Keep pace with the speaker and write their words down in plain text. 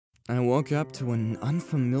I woke up to an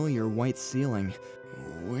unfamiliar white ceiling.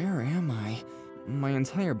 Where am I? My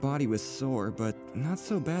entire body was sore, but not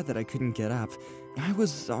so bad that I couldn't get up. I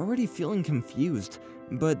was already feeling confused,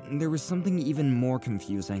 but there was something even more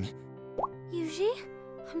confusing. Yuji,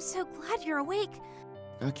 I'm so glad you're awake.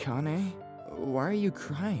 Akane, why are you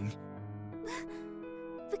crying?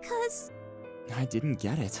 Because... I didn't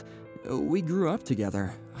get it. We grew up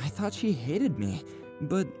together. I thought she hated me,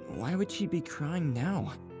 but why would she be crying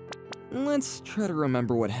now? Let's try to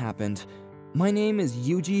remember what happened. My name is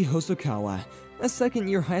Yuji Hosokawa, a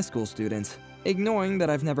second-year high school student. Ignoring that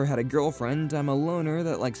I've never had a girlfriend, I'm a loner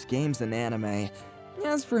that likes games and anime.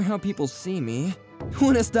 As for how people see me...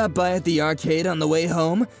 Wanna stop by at the arcade on the way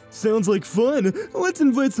home? Sounds like fun! Let's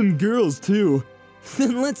invite some girls, too.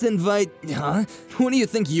 Then let's invite... Huh? What do you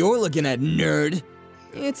think you're looking at, nerd?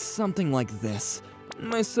 It's something like this.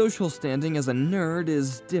 My social standing as a nerd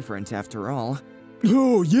is different after all.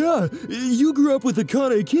 Oh yeah, you grew up with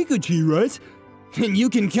Akane Kikuchi, right? And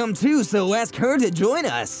you can come too, so ask her to join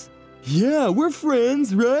us. Yeah, we're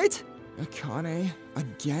friends, right? Akane,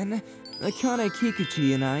 again? Akane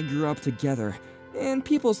Kikuchi and I grew up together, and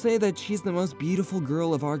people say that she's the most beautiful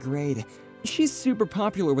girl of our grade. She's super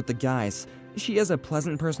popular with the guys. She has a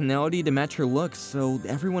pleasant personality to match her looks, so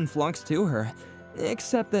everyone flocks to her.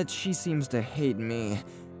 Except that she seems to hate me.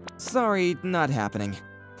 Sorry, not happening.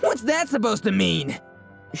 What's that supposed to mean?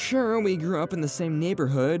 Sure, we grew up in the same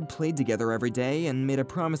neighborhood, played together every day, and made a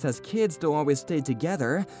promise as kids to always stay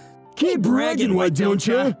together. Keep bragging, why don't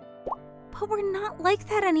ya? But we're not like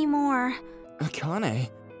that anymore. Akane?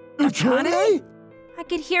 Akane? I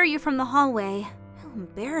could hear you from the hallway. How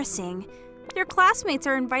embarrassing. Your classmates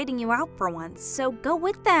are inviting you out for once, so go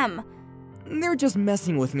with them. They're just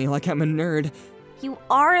messing with me like I'm a nerd. You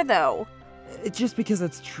are, though. Just because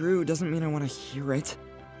it's true doesn't mean I want to hear it.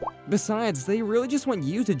 Besides, they really just want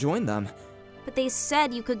you to join them. But they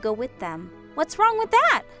said you could go with them. What's wrong with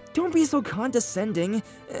that? Don't be so condescending.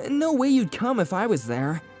 No way you'd come if I was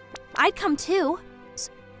there. I'd come too.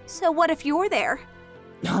 So what if you're there?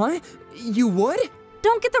 Huh? You would?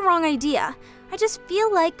 Don't get the wrong idea. I just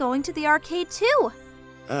feel like going to the arcade too.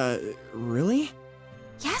 Really?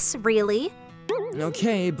 Yes, really.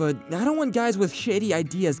 Okay, but I don't want guys with shady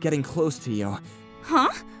ideas getting close to you. Huh?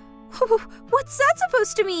 What's that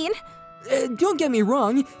supposed to mean? Don't get me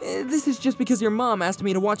wrong. This is just because your mom asked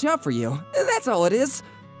me to watch out for you. That's all it is.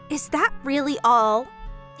 Is that really all?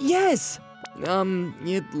 Yes!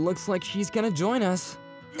 It looks like she's gonna join us.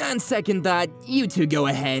 On second thought, you two go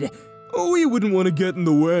ahead. We wouldn't want to get in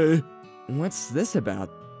the way. What's this about?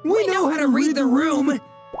 We know how to read the room!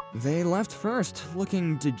 They left first,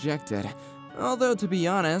 looking dejected. Although, to be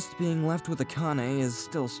honest, being left with Akane is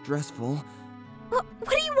still stressful. What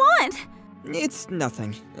do you want? It's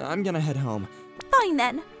nothing. I'm gonna head home. Fine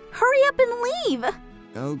then. Hurry up and leave.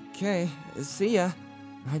 Okay, see ya.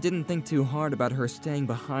 I didn't think too hard about her staying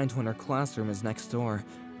behind when her classroom is next door.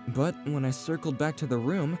 But when I circled back to the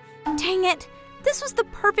room... Dang it! This was the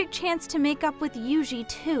perfect chance to make up with Yuji,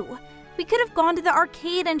 too. We could have gone to the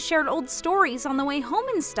arcade and shared old stories on the way home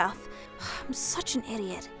and stuff. I'm such an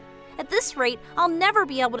idiot. At this rate, I'll never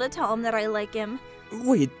be able to tell him that I like him.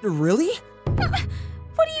 Wait, really?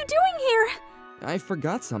 What are you doing here? I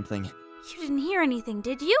forgot something. You didn't hear anything,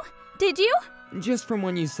 did you? Did you? Just from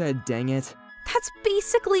when you said, dang it. That's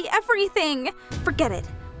basically everything. Forget it.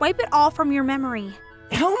 Wipe it all from your memory.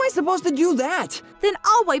 How am I supposed to do that? Then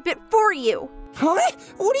I'll wipe it for you. Huh?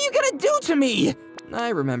 What are you gonna do to me? I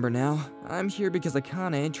remember now. I'm here because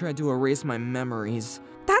Akane tried to erase my memories.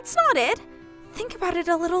 That's not it. Think about it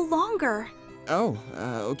a little longer. Oh,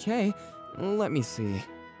 okay. Let me see.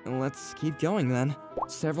 Let's keep going then.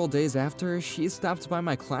 Several days after, she stopped by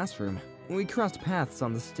my classroom. We crossed paths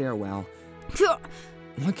on the stairwell.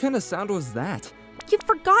 What kind of sound was that? You've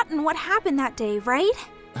forgotten what happened that day, right?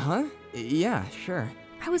 Huh? Yeah, sure.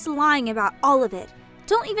 I was lying about all of it.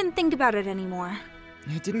 Don't even think about it anymore.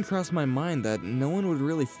 It didn't cross my mind that no one would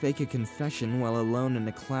really fake a confession while alone in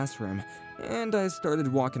a classroom, and I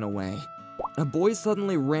started walking away. A boy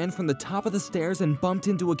suddenly ran from the top of the stairs and bumped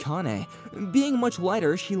into Akane. Being much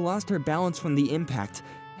lighter, she lost her balance from the impact,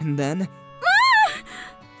 and then... Ah!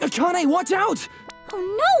 Akane, watch out! Oh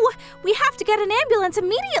no! We have to get an ambulance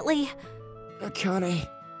immediately! Akane,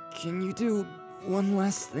 can you do one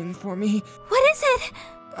last thing for me? What is it?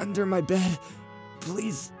 Under my bed.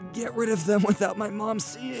 Please get rid of them without my mom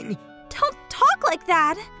seeing. Don't talk like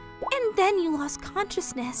that! And then you lost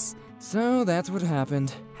consciousness. So that's what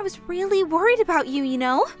happened. I was really worried about you, you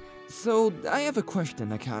know? So I have a question,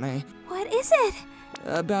 Akane. What is it?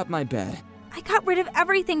 About my bed. I got rid of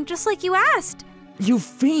everything just like you asked. You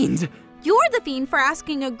fiend! You're the fiend for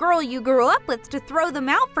asking a girl you grew up with to throw them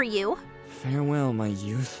out for you. Farewell, my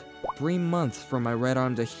youth. 3 months for my right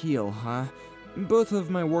arm to heal, huh? Both of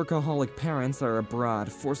my workaholic parents are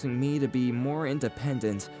abroad, forcing me to be more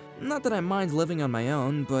independent. Not that I mind living on my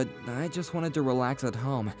own, but I just wanted to relax at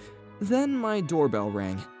home. Then my doorbell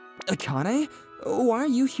rang. Akane? Why are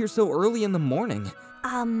you here so early in the morning?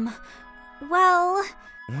 Well...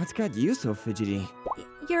 What's got you so fidgety?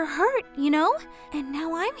 You're hurt, you know? And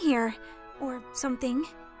now I'm here. Or something.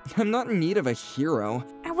 I'm not in need of a hero.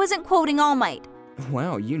 I wasn't quoting All Might.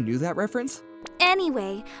 Wow, you knew that reference?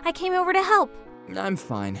 Anyway, I came over to help. I'm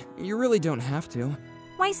fine. You really don't have to.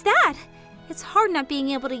 Why's that? It's hard not being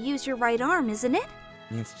able to use your right arm, isn't it?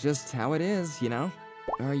 It's just how it is, you know?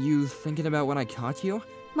 Are you thinking about when I caught you?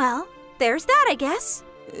 Well, there's that, I guess.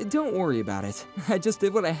 Don't worry about it. I just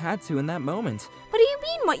did what I had to in that moment. What do you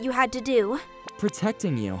mean, what you had to do?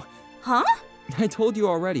 Protecting you. Huh? I told you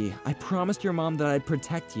already. I promised your mom that I'd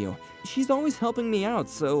protect you. She's always helping me out,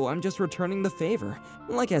 so I'm just returning the favor.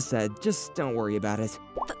 Like I said, just don't worry about it.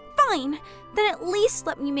 Fine. Then at least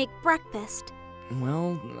let me make breakfast.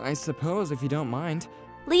 Well, I suppose if you don't mind.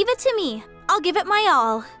 Leave it to me. I'll give it my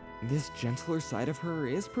all. This gentler side of her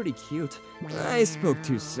is pretty cute. I spoke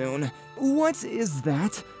too soon. What is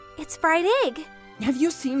that? It's fried egg. Have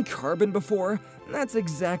you seen carbon before? That's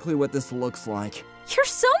exactly what this looks like. You're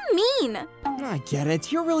so mean. I get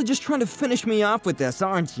it. You're really just trying to finish me off with this,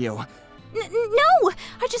 aren't you? No!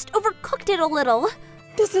 I just overcooked it a little.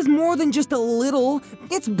 This is more than just a little.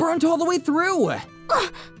 It's burnt all the way through.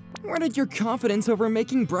 Where did your confidence over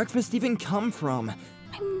making breakfast even come from?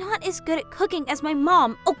 I'm not as good at cooking as my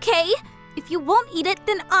mom, okay? If you won't eat it,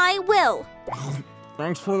 then I will.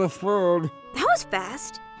 Thanks for the food. That was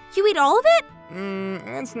fast. You eat all of it?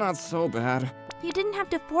 It's not so bad. You didn't have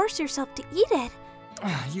to force yourself to eat it.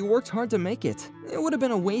 You worked hard to make it. It would have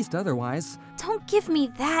been a waste otherwise. Don't give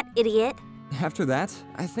me that, idiot. After that,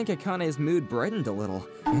 I think Akane's mood brightened a little.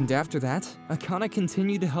 And after that, Akane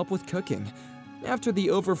continued to help with cooking. After the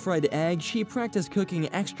over-fried egg, she practiced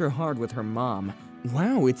cooking extra hard with her mom.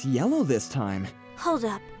 Wow, it's yellow this time. Hold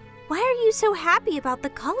up. Why are you so happy about the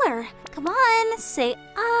color? Come on, say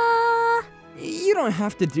ah. You don't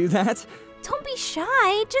have to do that. Don't be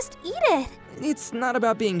shy, just eat it. It's not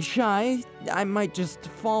about being shy. I might just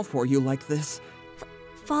fall for you like this.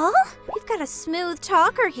 Fall? We've got a smooth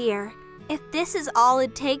talker here. If this is all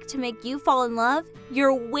it'd take to make you fall in love,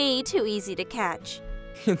 you're way too easy to catch.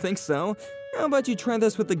 You think so? How about you try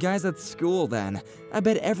this with the guys at school then? I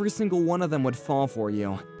bet every single one of them would fall for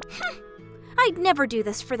you. I'd never do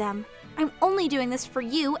this for them. I'm only doing this for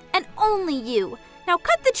you and only you. Now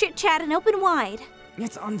cut the chit-chat and open wide.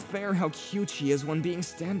 It's unfair how cute she is when being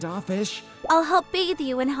standoffish. I'll help bathe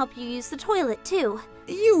you and help you use the toilet too.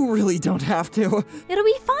 You really don't have to. It'll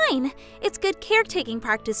be fine. It's good caretaking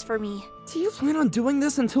practice for me. Do you plan on doing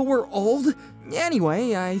this until we're old?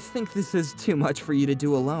 Anyway, I think this is too much for you to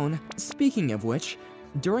do alone. Speaking of which,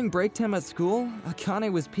 during break time at school,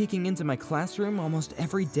 Akane was peeking into my classroom almost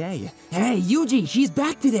every day. Hey, Yuji, she's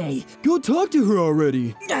back today! Go talk to her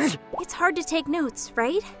already! It's hard to take notes,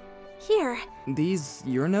 right? Here. These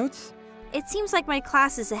your notes? It seems like my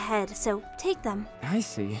class is ahead, so take them. I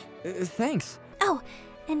see. Thanks. Oh,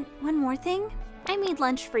 and one more thing. I made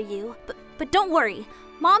lunch for you, but don't worry.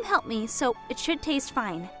 Mom helped me, so it should taste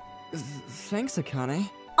fine. Thanks, Akane.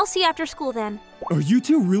 I'll see you after school then. Are you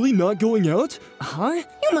two really not going out? Huh?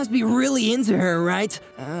 You must be really into her, right?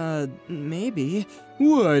 Maybe.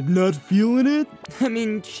 What, not feeling it? I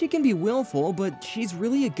mean, she can be willful, but she's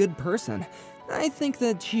really a good person. I think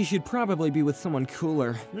that she should probably be with someone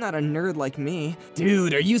cooler, not a nerd like me.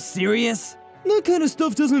 Dude, are you serious? That kind of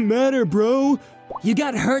stuff doesn't matter, bro. You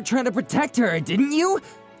got hurt trying to protect her, didn't you?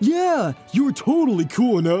 Yeah, you were totally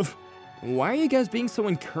cool enough. Why are you guys being so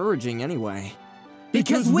encouraging anyway?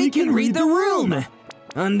 Because we can read the room!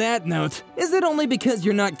 On that note, is it only because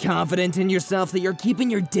you're not confident in yourself that you're keeping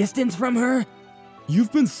your distance from her?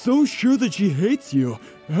 You've been so sure that she hates you.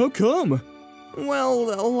 How come?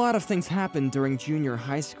 Well, a lot of things happened during junior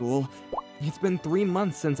high school. It's been 3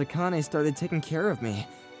 months since Akane started taking care of me.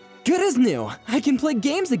 Good as new! I can play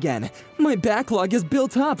games again! My backlog is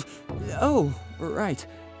built up! Oh, right.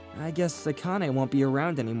 I guess Akane won't be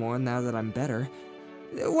around anymore now that I'm better.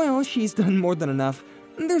 Well, she's done more than enough.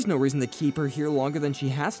 There's no reason to keep her here longer than she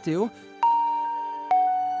has to.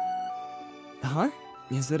 Huh?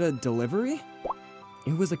 Is it a delivery?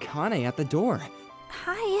 It was Akane at the door.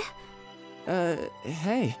 Hi.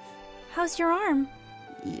 Hey. How's your arm?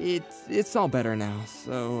 It's all better now,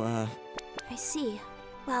 so, I see.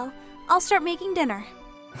 Well, I'll start making dinner.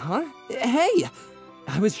 Huh? Hey!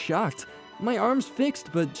 I was shocked. My arm's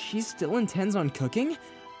fixed, but she still intends on cooking?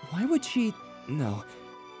 Why would she... No,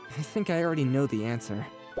 I think I already know the answer.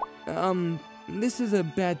 This is a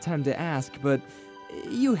bad time to ask, but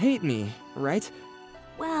you hate me, right?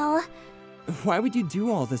 Well, Why would you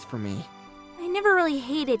do all this for me? I never really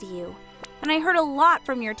hated you, and I heard a lot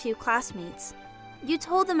from your two classmates. You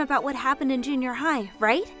told them about what happened in junior high,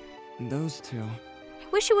 right? Those two. I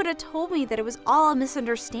wish you would have told me that it was all a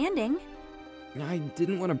misunderstanding. I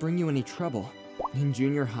didn't want to bring you any trouble. In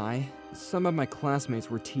junior high, some of my classmates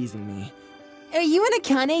were teasing me. Are you and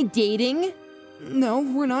Akane dating? No,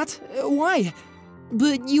 we're not. Why?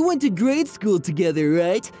 But you went to grade school together,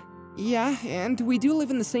 right? Yeah, and we do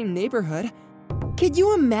live in the same neighborhood. Could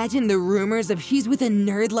you imagine the rumors if she's with a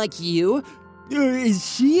nerd like you? Or is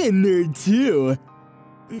she a nerd too?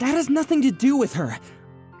 That has nothing to do with her.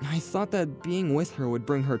 I thought that being with her would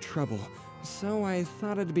bring her trouble, so I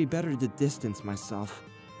thought it'd be better to distance myself.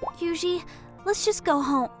 Yuji, let's just go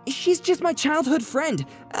home. She's just my childhood friend.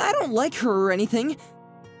 I don't like her or anything.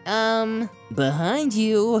 Behind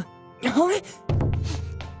you. Huh?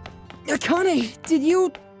 Akane, did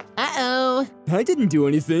you... Uh-oh. I didn't do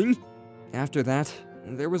anything. After that,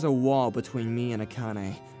 there was a wall between me and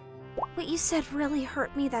Akane. What you said really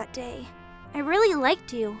hurt me that day. I really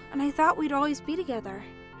liked you, and I thought we'd always be together.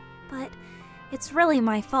 But it's really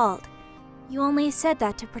my fault. You only said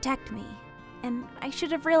that to protect me, and I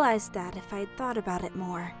should have realized that if I'd thought about it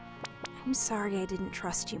more. I'm sorry I didn't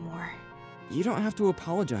trust you more. You don't have to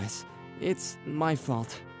apologize. It's my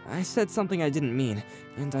fault. I said something I didn't mean,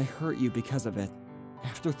 and I hurt you because of it.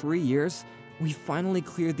 After 3 years, we finally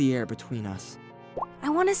cleared the air between us. I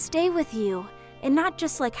want to stay with you, and not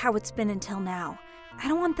just like how it's been until now. I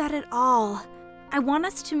don't want that at all. I want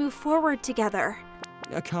us to move forward together.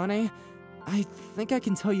 Akane, I think I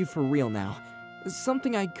can tell you for real now.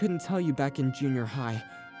 Something I couldn't tell you back in junior high.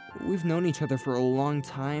 We've known each other for a long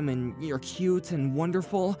time, and you're cute and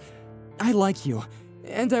wonderful. I like you,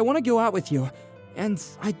 and I want to go out with you, and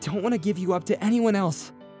I don't want to give you up to anyone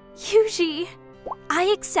else. Yuji, I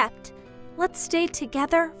accept. Let's stay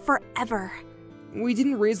together forever. We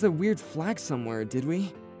didn't raise the weird flag somewhere, did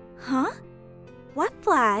we? Huh? What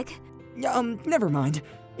flag? Never mind.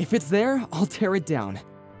 If it's there, I'll tear it down.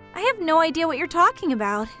 I have no idea what you're talking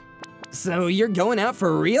about. So you're going out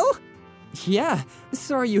for real? Yeah,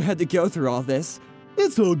 sorry you had to go through all this.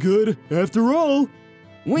 It's all good. After all,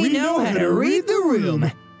 We know how to read the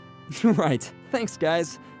room. Right, thanks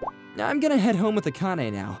guys. I'm gonna head home with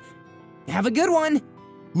Akane now. Have a good one!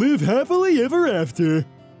 live happily ever after.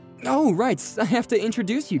 Oh, right, I have to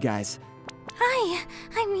introduce you guys. Hi,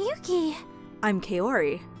 I'm Yuki. I'm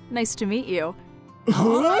Kaori. Nice to meet you.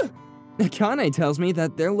 Huh? Akane tells me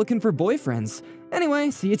that they're looking for boyfriends.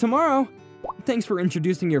 Anyway, see you tomorrow. Thanks for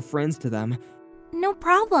introducing your friends to them. No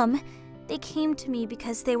problem. They came to me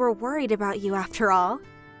because they were worried about you after all.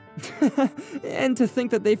 And to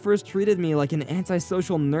think that they first treated me like an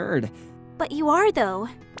antisocial nerd. But you are, though.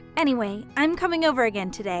 Anyway, I'm coming over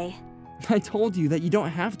again today. I told you that you don't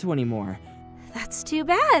have to anymore. That's too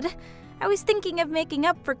bad. I was thinking of making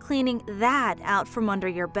up for cleaning that out from under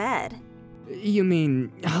your bed. You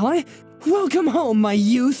mean, huh? Welcome home, my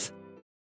youth.